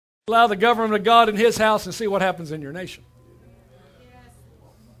Allow the government of God in His house and see what happens in your nation.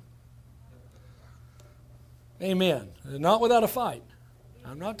 Amen. Not without a fight.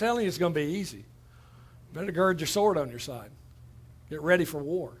 I'm not telling you it's going to be easy. Better gird your sword on your side. Get ready for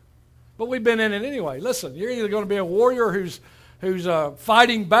war. But we've been in it anyway. Listen, you're either going to be a warrior who's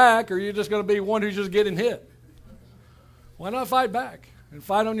fighting back, or you're just going to be one who's just getting hit. Why not fight back and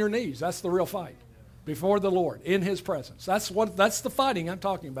fight on your knees? That's the real fight. Before the Lord, in His presence. That's the fighting I'm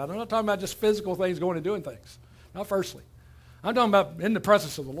talking about. I'm not talking about just physical things going and doing things. Not firstly. I'm talking about in the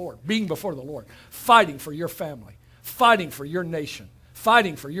presence of the Lord, being before the Lord, fighting for your family, fighting for your nation,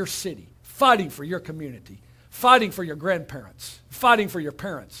 fighting for your city, fighting for your community, fighting for your grandparents, fighting for your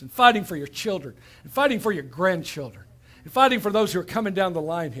parents, and fighting for your children, and fighting for your grandchildren, and fighting for those who are coming down the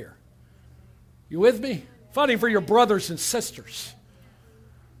line here. You with me? Fighting for your brothers and sisters.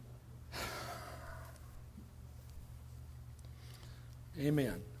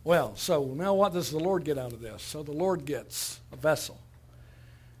 Amen. Well, so now what does the Lord get out of this? So the Lord gets a vessel.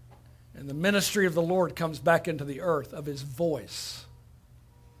 And the ministry of the Lord comes back into the earth of His voice.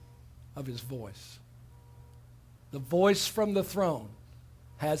 Of His voice. The voice from the throne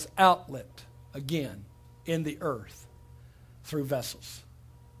has outlet again in the earth through vessels.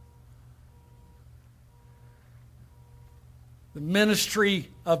 The ministry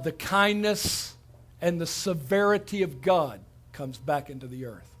of the kindness and the severity of God comes back into the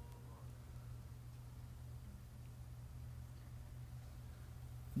earth.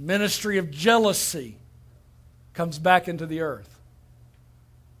 Ministry of jealousy comes back into the earth.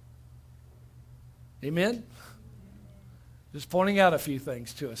 Amen? Just pointing out a few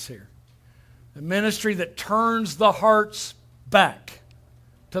things to us here. The ministry that turns the hearts back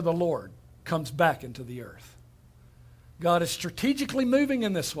to the Lord comes back into the earth. God is strategically moving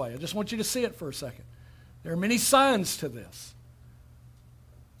in this way. I just want you to see it for a second. There are many signs to this.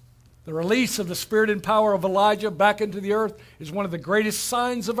 The release of the spirit and power of Elijah back into the earth is one of the greatest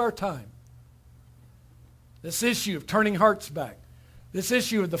signs of our time. This issue of turning hearts back. This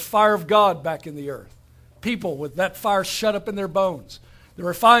issue of the fire of God back in the earth. People with that fire shut up in their bones. The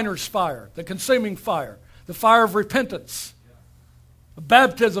refiner's fire, the consuming fire, the fire of repentance. A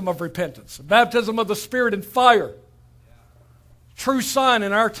baptism of repentance. A baptism of the Spirit and fire. True sign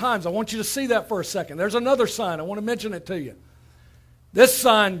in our times. I want you to see that for a second. There's another sign. I want to mention it to you. This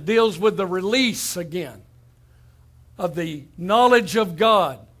sign deals with the release again of the knowledge of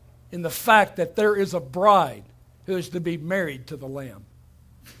God in the fact that there is a bride who is to be married to the Lamb.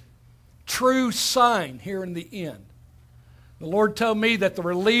 True sign here in the end. The Lord told me that the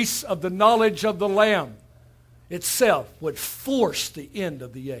release of the knowledge of the Lamb itself would force the end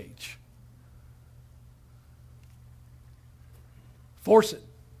of the age. Force it,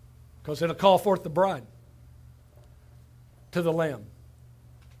 because it'll call forth the bride to the Lamb.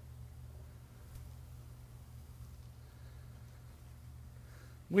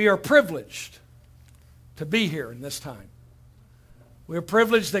 We are privileged to be here in this time. We are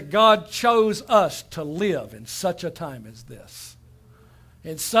privileged that God chose us to live in such a time as this.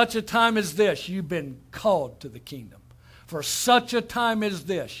 In such a time as this, you've been called to the kingdom. For such a time as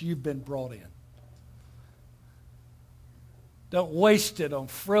this, you've been brought in. Don't waste it on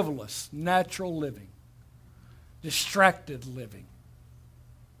frivolous, natural living, distracted living,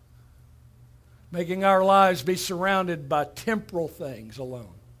 making our lives be surrounded by temporal things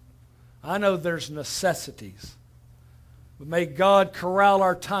alone. I know there's necessities, but may God corral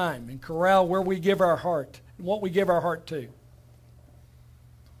our time and corral where we give our heart and what we give our heart to.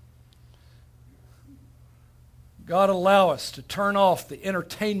 God allow us to turn off the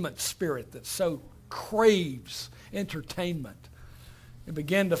entertainment spirit that so craves entertainment and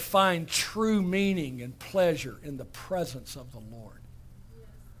begin to find true meaning and pleasure in the presence of the Lord.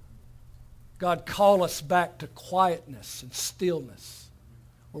 God, call us back to quietness and stillness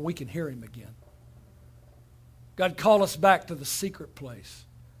where we can hear Him again. God, call us back to the secret place,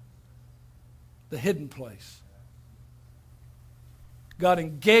 the hidden place. God,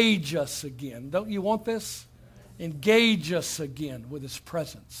 engage us again. Don't you want this? Engage us again with His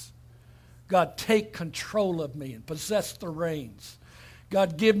presence. God, take control of me and possess the reins.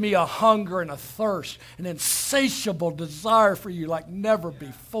 God, give me a hunger and a thirst, an insatiable desire for You like never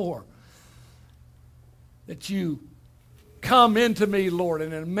before. That You come into me, Lord,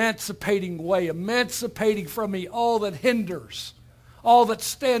 in an emancipating way, emancipating from me all that hinders, all that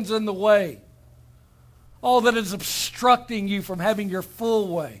stands in the way, all that is obstructing You from having Your full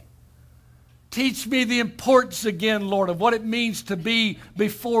way. Teach me the importance again, Lord, of what it means to be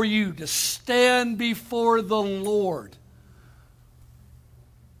before You, to stand before the Lord.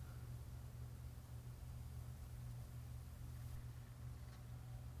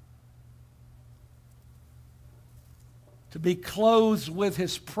 to be clothed with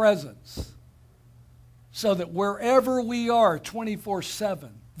His presence, so that wherever we are 24/7,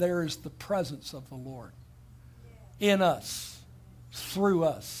 there is the presence of the Lord in us, through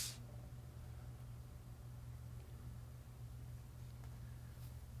us.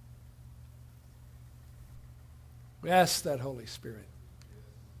 We ask that, Holy Spirit,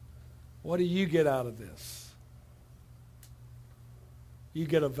 what do you get out of this? You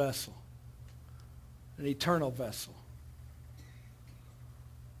get a vessel, an eternal vessel.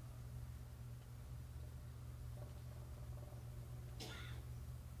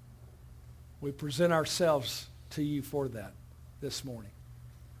 We present ourselves to you for that this morning.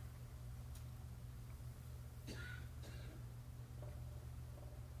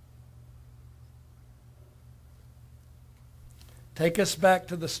 Take us back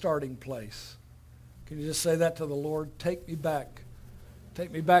to the starting place. Can you just say that to the Lord? Take me back.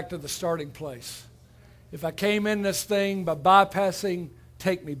 Take me back to the starting place. If I came in this thing by bypassing,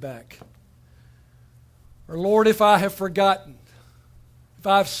 take me back. Or Lord, if I have forgotten, if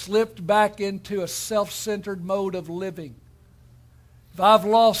I've slipped back into a self-centered mode of living, if I've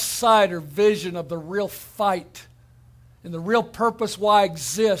lost sight or vision of the real fight and the real purpose why I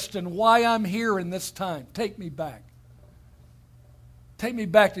exist and why I'm here in this time, take me back. Take me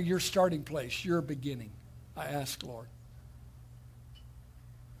back to your starting place, your beginning, I ask, Lord.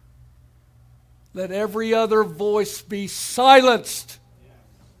 Let every other voice be silenced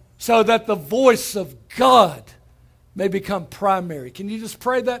so that the voice of God may become primary. Can you just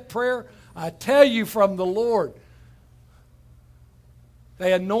pray that prayer? I tell you from the Lord.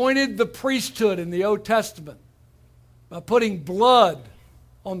 They anointed the priesthood in the Old Testament by putting blood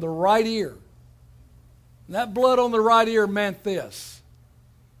on the right ear. And that blood on the right ear meant this: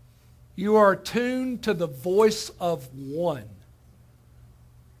 you are attuned to the voice of one.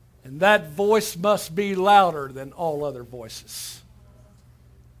 And that voice must be louder than all other voices.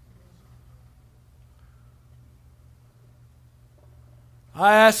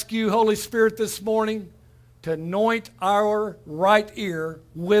 I ask you, Holy Spirit, this morning to anoint our right ear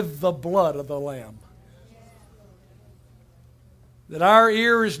with the blood of the Lamb. That our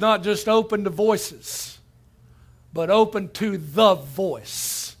ear is not just open to voices, but open to the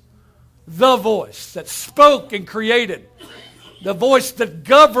voice. The voice that spoke and created. The voice that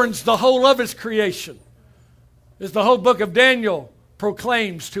governs the whole of His creation. As the whole book of Daniel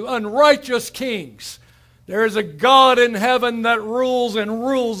proclaims to unrighteous kings, there is a God in heaven that rules and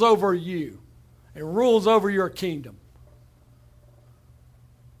rules over you and rules over your kingdom.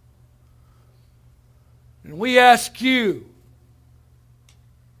 And we ask you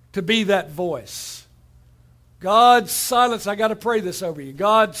to be that voice. God, silence, I got to pray this over you.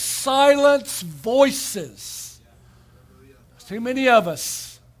 God, silence voices. There's too many of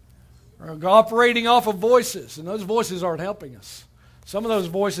us are operating off of voices, and those voices aren't helping us. Some of those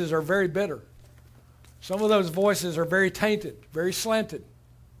voices are very bitter. Some of those voices are very tainted, very slanted.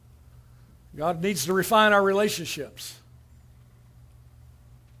 God needs to refine our relationships.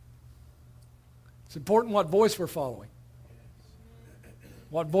 It's important what voice we're following.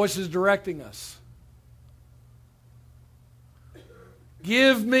 What voice is directing us.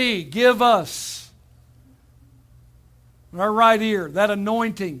 Give me, give us, in our right ear, that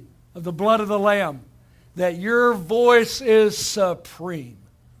anointing of the blood of the Lamb, that your voice is supreme,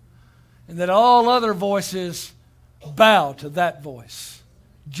 and that all other voices bow to that voice,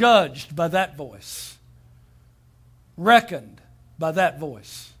 judged by that voice, reckoned by that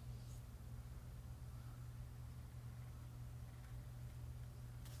voice.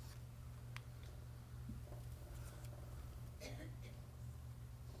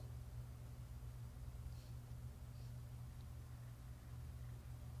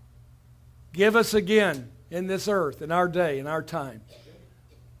 Give us again in this earth, in our day, in our time,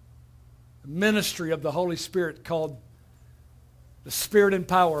 the ministry of the Holy Spirit called the Spirit and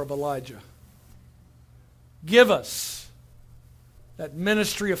Power of Elijah. Give us that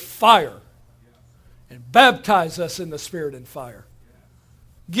ministry of fire and baptize us in the Spirit and fire.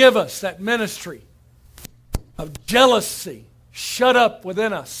 Give us that ministry of jealousy shut up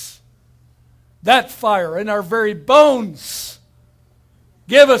within us. That fire in our very bones.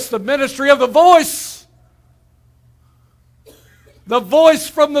 Give us the ministry of the voice. The voice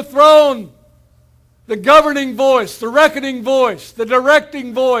from the throne. The governing voice, the reckoning voice, the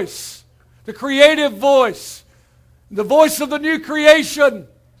directing voice, the creative voice, the voice of the new creation.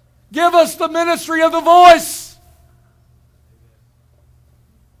 Give us the ministry of the voice.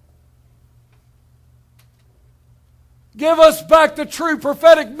 Give us back the true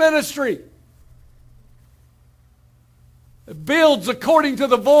prophetic ministry. It builds according to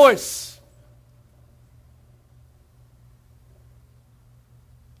the voice.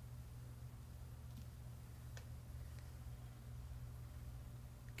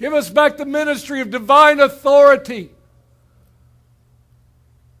 Give us back the ministry of divine authority,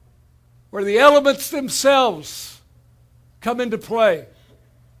 where the elements themselves come into play.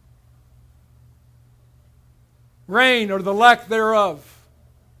 Rain or the lack thereof.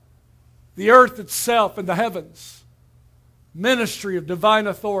 The earth itself and the heavens. Ministry of divine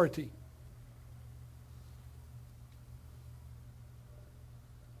authority.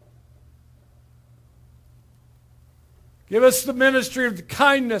 Give us the ministry of the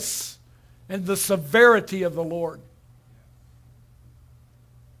kindness and the severity of the Lord.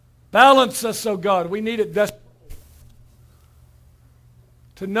 Balance us, O God. We need it desperately.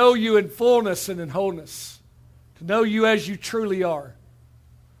 To know you in fullness and in wholeness. To know you as you truly are.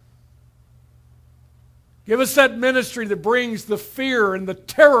 Give us that ministry that brings the fear and the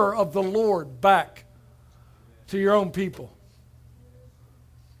terror of the Lord back to your own people.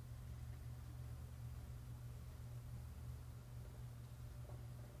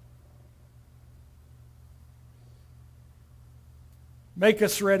 Make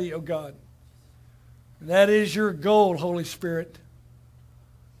us ready, O God. And that is your goal, Holy Spirit.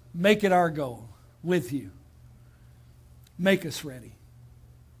 Make it our goal with you. Make us ready.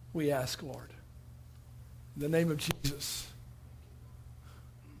 We ask, Lord. In the name of Jesus.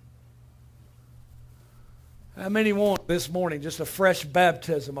 How many want this morning just a fresh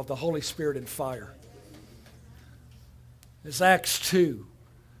baptism of the Holy Spirit and fire? It's Acts 2,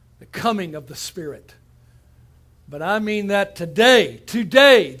 the coming of the Spirit. But I mean that today,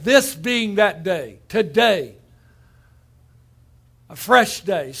 this being that day, today. A fresh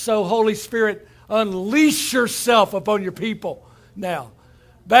day. So Holy Spirit, unleash yourself upon your people now.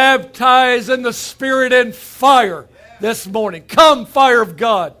 Baptize in the Spirit and fire this morning. Come, fire of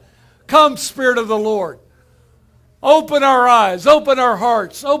God. Come, Spirit of the Lord. Open our eyes, open our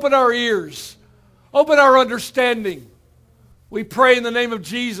hearts, open our ears, open our understanding. We pray in the name of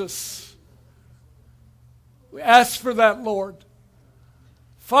Jesus. We ask for that, Lord.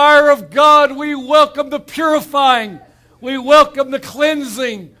 Fire of God, we welcome the purifying. We welcome the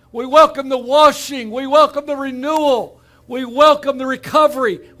cleansing. We welcome the washing. We welcome the renewal. We welcome the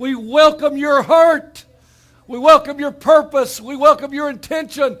recovery. We welcome your heart. We welcome your purpose. We welcome your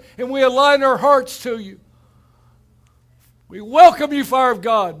intention. And we align our hearts to you. We welcome you, fire of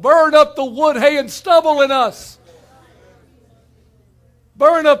God. Burn up the wood, hay, and stubble in us.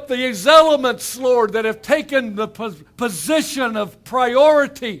 Burn up these elements, Lord, that have taken the position of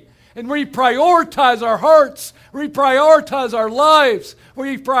priority. And reprioritize our hearts. Reprioritize our lives.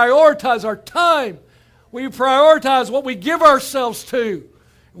 Reprioritize our time. We prioritize what we give ourselves to.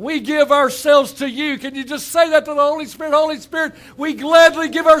 We give ourselves to you. Can you just say that to the Holy Spirit? Holy Spirit, we gladly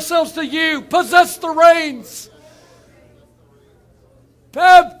give ourselves to you. Possess the reins.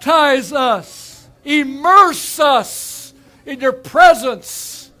 Baptize us. Immerse us in your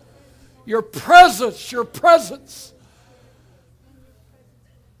presence. Your presence. Your presence.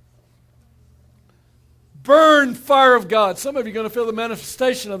 Burn, fire of God. Some of you are going to feel the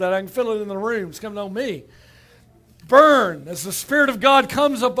manifestation of that. I can feel it in the room. It's coming on me. Burn. As the Spirit of God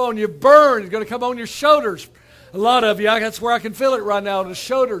comes upon you, burn. It's going to come on your shoulders. A lot of you, that's where I can feel it right now, on the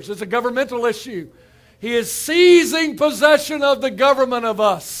shoulders. It's a governmental issue. He is seizing possession of the government of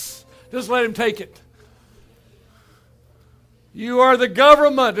us. Just let him take it. You are the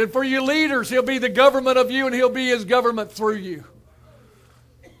government, and for you leaders, he'll be the government of you, and he'll be his government through you.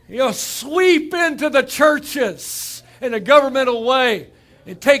 He'll sweep into the churches in a governmental way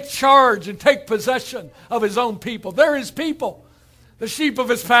and take charge and take possession of his own people. They're his people, the sheep of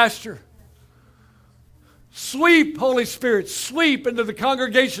his pasture. Sweep, Holy Spirit, sweep into the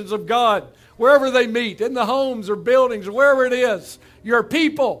congregations of God, wherever they meet, in the homes or buildings or wherever it is. Your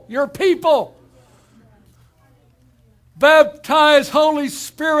people, your people. Baptize, Holy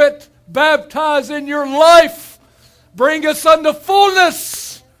Spirit, baptize in your life. Bring us unto fullness.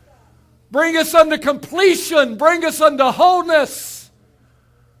 Bring us unto completion. Bring us unto wholeness.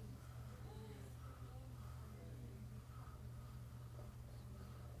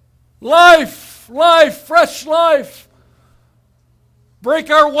 Life, life, fresh life. Break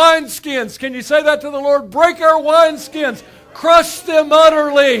our wineskins. Can you say that to the Lord? Break our wineskins. Crush them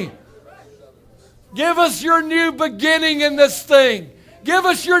utterly. Give us your new beginning in this thing. Give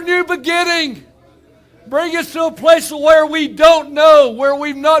us your new beginning. Bring us to a place where we don't know, where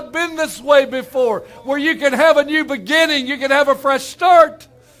we've not been this way before, where you can have a new beginning, you can have a fresh start.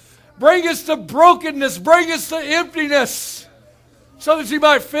 Bring us to brokenness, bring us to emptiness, so that you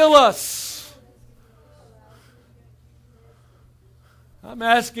might fill us. I'm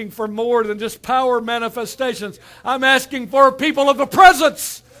asking for more than just power manifestations. I'm asking for a people of the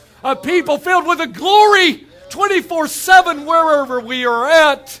presence, a people filled with the glory 24/7 wherever we are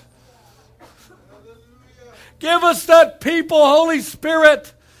at. Give us that people, Holy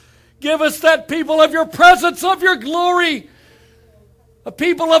Spirit. Give us that people of your presence, of your glory. A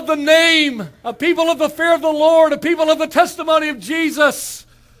people of the name. A people of the fear of the Lord. A people of the testimony of Jesus.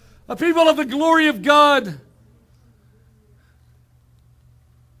 A people of the glory of God.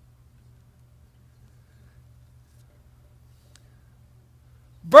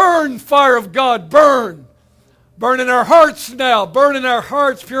 Burn, fire of God, burn. Burn in our hearts now. Burn in our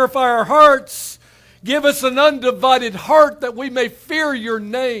hearts. Purify our hearts. Give us an undivided heart that we may fear your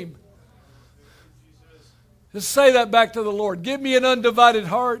name. Just say that back to the Lord. Give me an undivided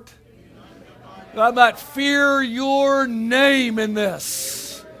heart. That I might fear your name in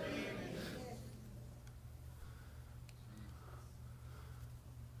this.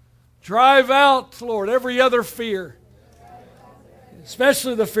 Drive out, Lord, every other fear.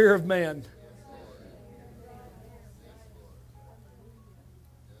 Especially the fear of man.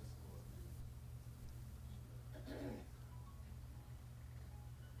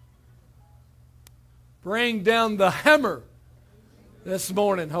 Bring down the hammer this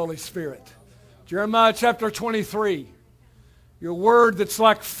morning, Holy Spirit. Jeremiah chapter 23. Your word that's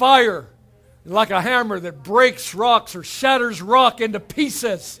like fire, like a hammer that breaks rocks or shatters rock into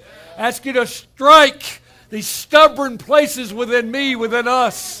pieces. Ask you to strike these stubborn places within me, within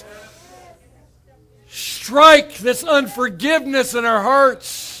us. Strike this unforgiveness in our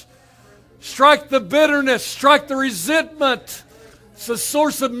hearts. Strike the bitterness. Strike the resentment. It's the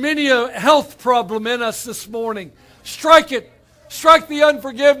source of many a health problem in us this morning. Strike it. Strike the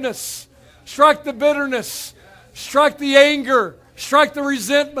unforgiveness. Strike the bitterness. Strike the anger. Strike the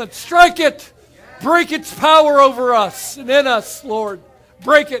resentment. Strike it. Break its power over us and in us, Lord.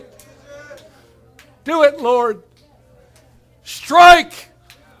 Break it. Do it, Lord. Strike.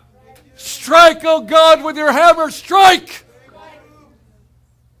 Strike, oh God, with your hammer. Strike.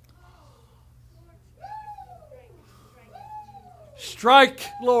 Strike,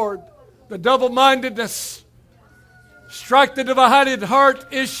 Lord, the double-mindedness. Strike the divided heart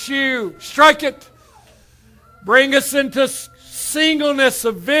issue. Strike it. Bring us into singleness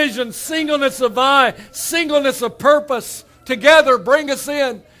of vision, singleness of eye, singleness of purpose. Together, bring us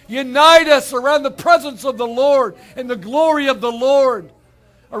in. Unite us around the presence of the Lord and the glory of the Lord.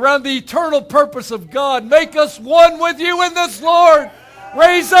 Around the eternal purpose of God. Make us one with you in this, Lord.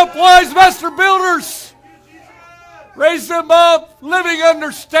 Raise up wise master builders. Raise them up, living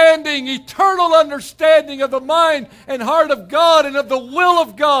understanding, eternal understanding of the mind and heart of God and of the will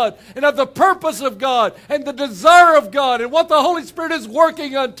of God and of the purpose of God and the desire of God and what the Holy Spirit is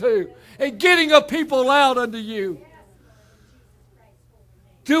working unto and getting a people out unto you.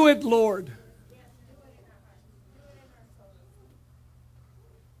 Do it, Lord.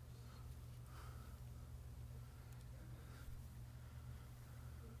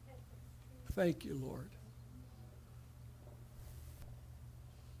 Thank you, Lord.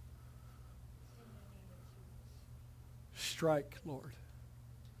 Strike, Lord.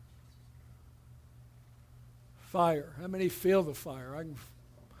 Fire. How many feel the fire? I can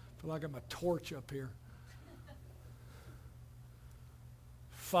feel like I'm a torch up here.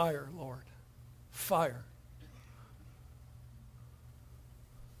 Fire, Lord. Fire.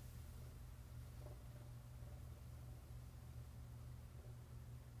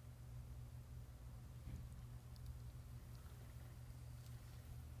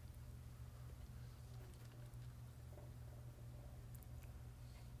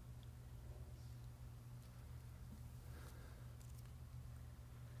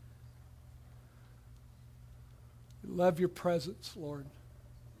 Love your presence, Lord.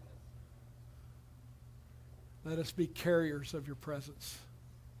 Let us be carriers of your presence.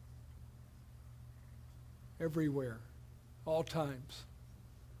 Everywhere, all times.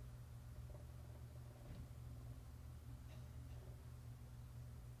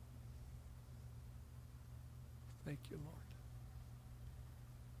 Thank you, Lord.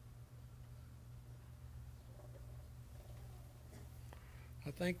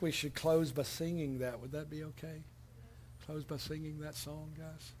 I think we should close by singing that. Would that be okay? Close by singing that song,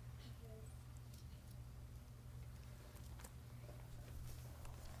 guys.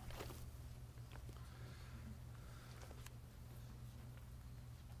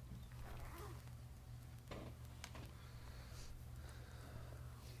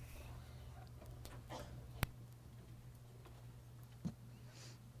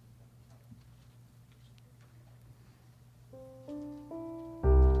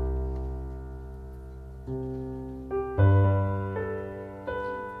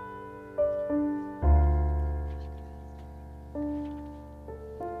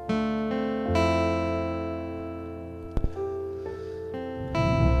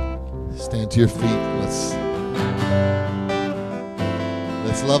 Stand to your feet.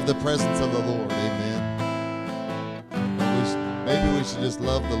 Let's love the presence of the Lord. Amen. Maybe we should just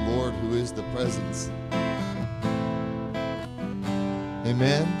love the Lord who is the presence.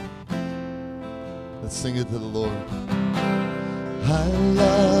 Amen. Let's sing it to the Lord. I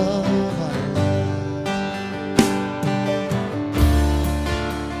love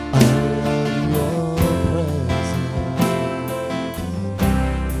your presence.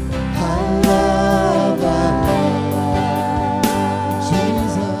 I love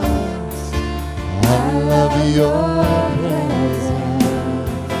Jesus. I love your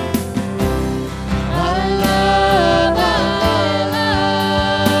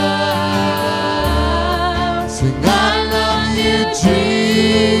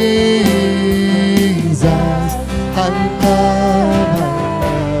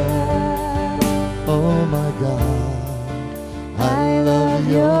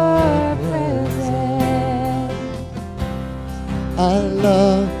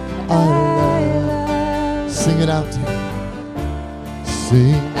Sing it out to him.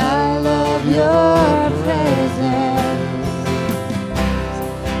 Sing, I love your presence.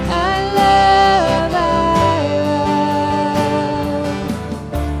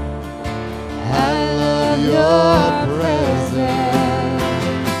 I love your presence.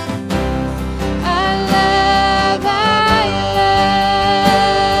 I love.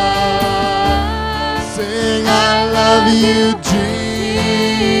 Sing, I love you, Jesus.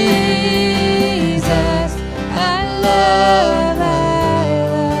 I love,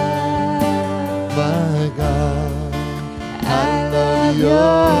 my God. I love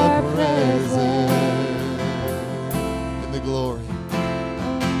your presence. In the glory.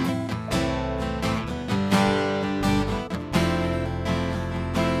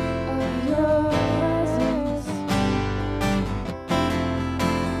 Of your presence,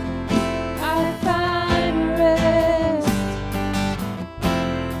 I find rest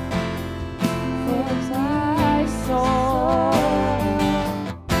for my soul.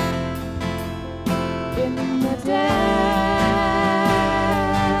 In the depths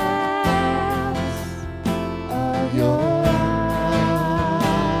of your eyes,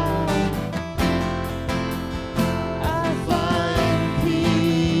 I find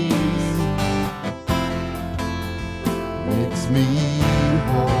peace, Makes me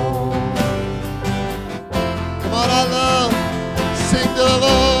whole. Come on, I love. Sing to the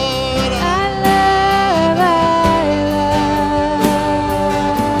Lord.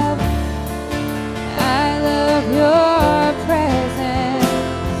 I love, your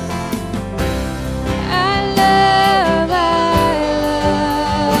presence. I love,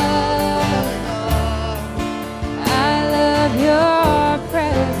 your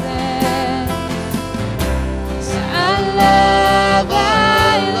presence.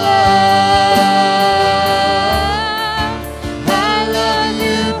 I love,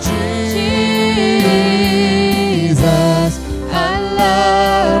 you, Jesus.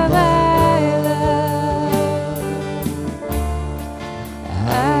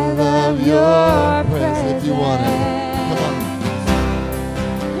 I love, your presence. If you want it. Come on.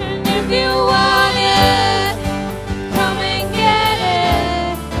 And if you want it, come and get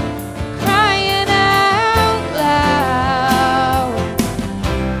it. Crying out loud.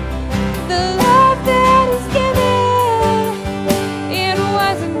 The love that is given, it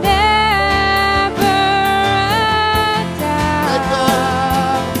was never a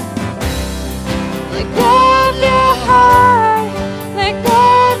doubt. Let go of your heart, let go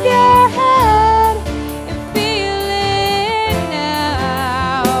of your head, and feel it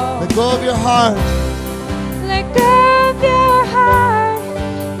now. Let go of your heart. Let go of your heart,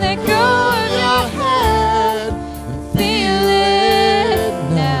 let go of your head, and feel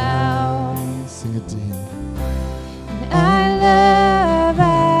it now. Sing it to him. I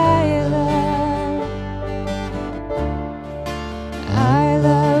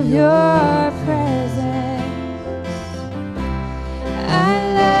love, your presence.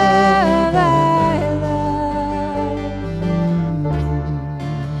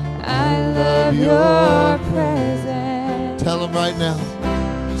 I love, your presence. Tell him right now.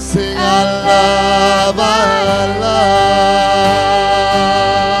 Sing, I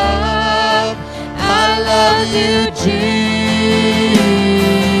love, you, Jesus.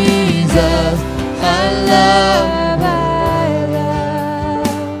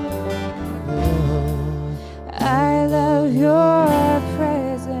 I love, your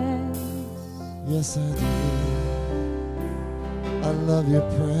presence. yes, I do. I love your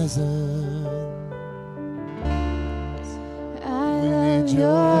presence. I love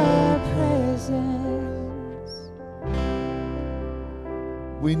your presence.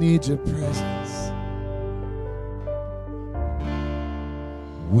 We need your presence.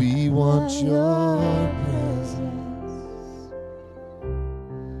 We want your presence.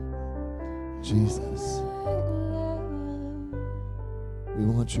 Jesus. We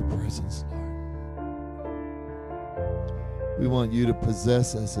want your presence, Lord. We want you to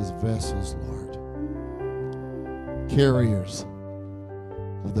possess us as vessels, Lord. Carriers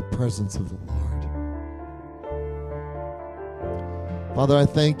of the presence of the Lord. Father, I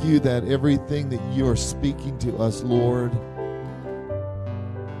thank you that everything that you are speaking to us, Lord,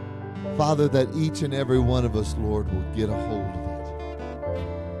 Father, that each and every one of us, Lord, will get a hold of it.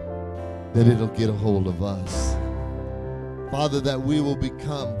 That it'll get a hold of us. Father, that we will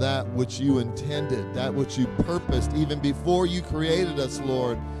become that which you intended, that which you purposed. Even before you created us,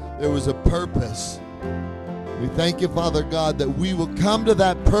 Lord, there was a purpose. We thank you, Father God, that we will come to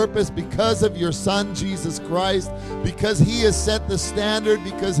that purpose because of your Son, Jesus Christ, because he has set the standard,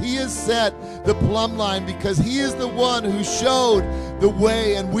 because he has set the plumb line, because he is the one who showed the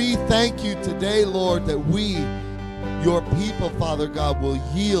way. And we thank you today, Lord, that we, your people, Father God, will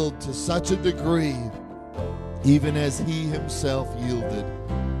yield to such a degree, even as he himself yielded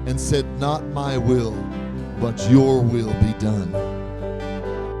and said, not my will, but your will be done.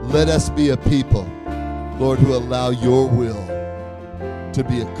 Let us be a people, Lord, who allow your will to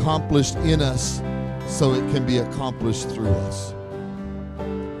be accomplished in us so it can be accomplished through us.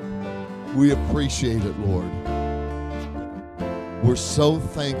 We appreciate it, Lord. We're so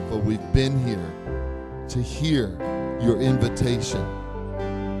thankful we've been here to hear your invitation.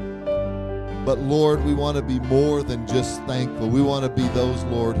 But Lord, we want to be more than just thankful. We want to be those,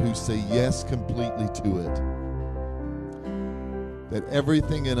 Lord, who say yes completely to it. That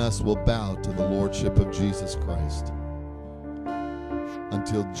everything in us will bow to the Lordship of Jesus Christ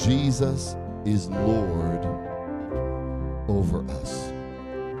until Jesus is Lord over us,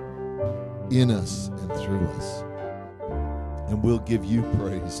 in us and through us. And we'll give you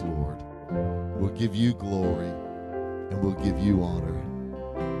praise, Lord. We'll give you glory, and we'll give you honor.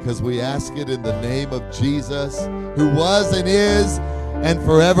 Because we ask it in the name of Jesus, who was and is and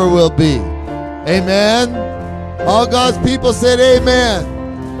forever will be. Amen. All God's people said amen.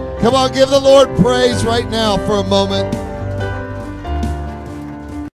 Come on, give the Lord praise right now for a moment.